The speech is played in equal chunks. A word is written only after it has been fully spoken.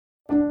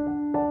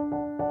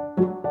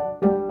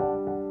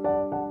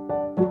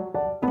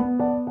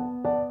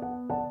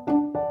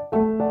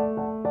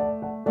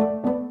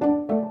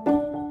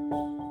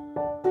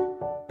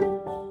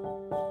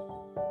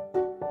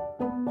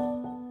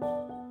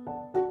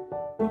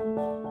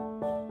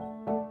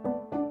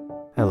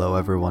Hello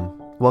everyone,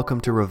 welcome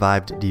to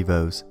Revived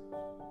Devos.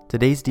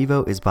 Today's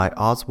Devo is by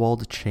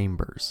Oswald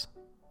Chambers.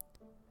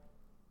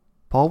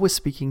 Paul was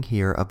speaking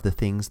here of the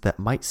things that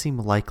might seem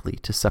likely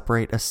to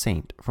separate a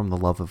saint from the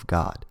love of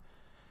God.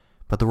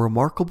 But the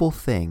remarkable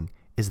thing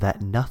is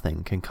that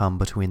nothing can come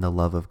between the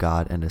love of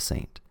God and a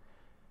saint.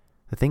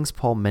 The things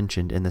Paul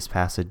mentioned in this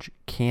passage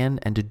can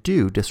and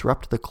do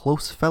disrupt the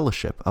close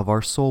fellowship of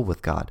our soul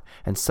with God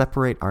and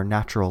separate our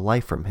natural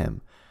life from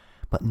Him.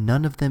 But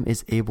none of them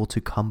is able to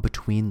come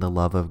between the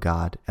love of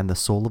God and the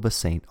soul of a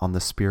saint on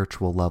the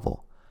spiritual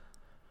level.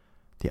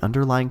 The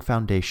underlying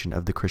foundation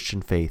of the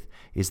Christian faith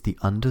is the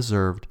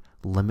undeserved,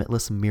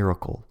 limitless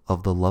miracle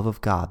of the love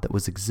of God that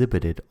was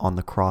exhibited on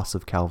the cross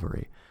of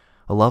Calvary,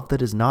 a love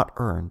that is not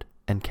earned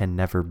and can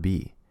never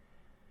be.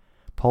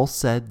 Paul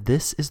said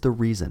this is the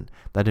reason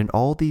that in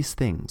all these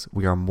things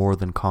we are more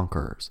than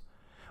conquerors.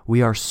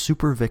 We are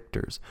super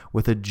victors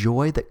with a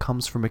joy that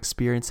comes from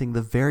experiencing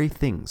the very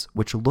things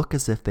which look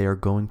as if they are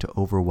going to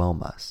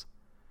overwhelm us.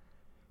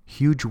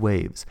 Huge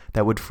waves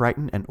that would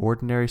frighten an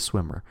ordinary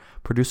swimmer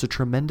produce a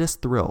tremendous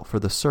thrill for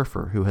the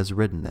surfer who has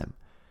ridden them.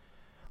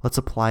 Let's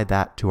apply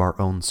that to our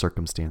own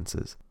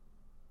circumstances.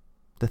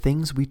 The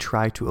things we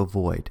try to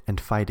avoid and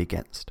fight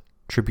against,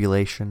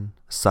 tribulation,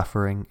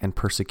 suffering, and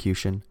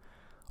persecution,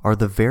 are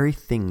the very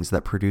things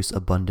that produce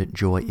abundant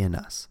joy in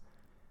us.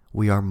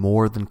 We are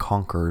more than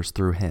conquerors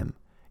through Him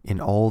in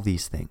all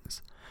these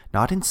things,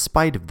 not in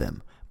spite of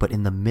them, but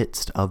in the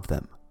midst of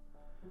them.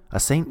 A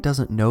saint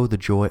doesn't know the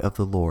joy of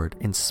the Lord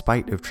in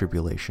spite of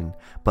tribulation,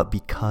 but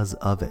because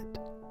of it.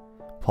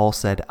 Paul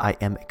said, "I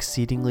am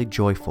exceedingly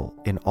joyful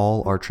in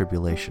all our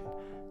tribulation,"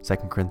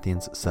 2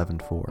 Corinthians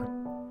 7:4.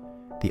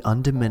 The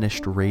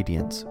undiminished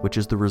radiance, which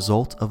is the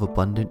result of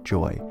abundant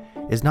joy,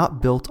 is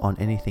not built on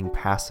anything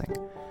passing,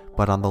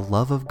 but on the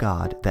love of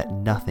God that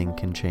nothing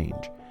can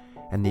change.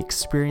 And the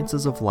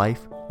experiences of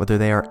life, whether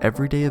they are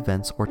everyday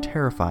events or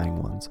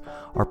terrifying ones,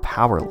 are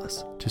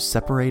powerless to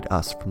separate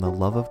us from the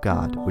love of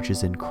God which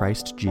is in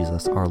Christ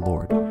Jesus our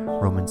Lord.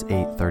 Romans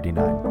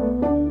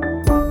 8:39.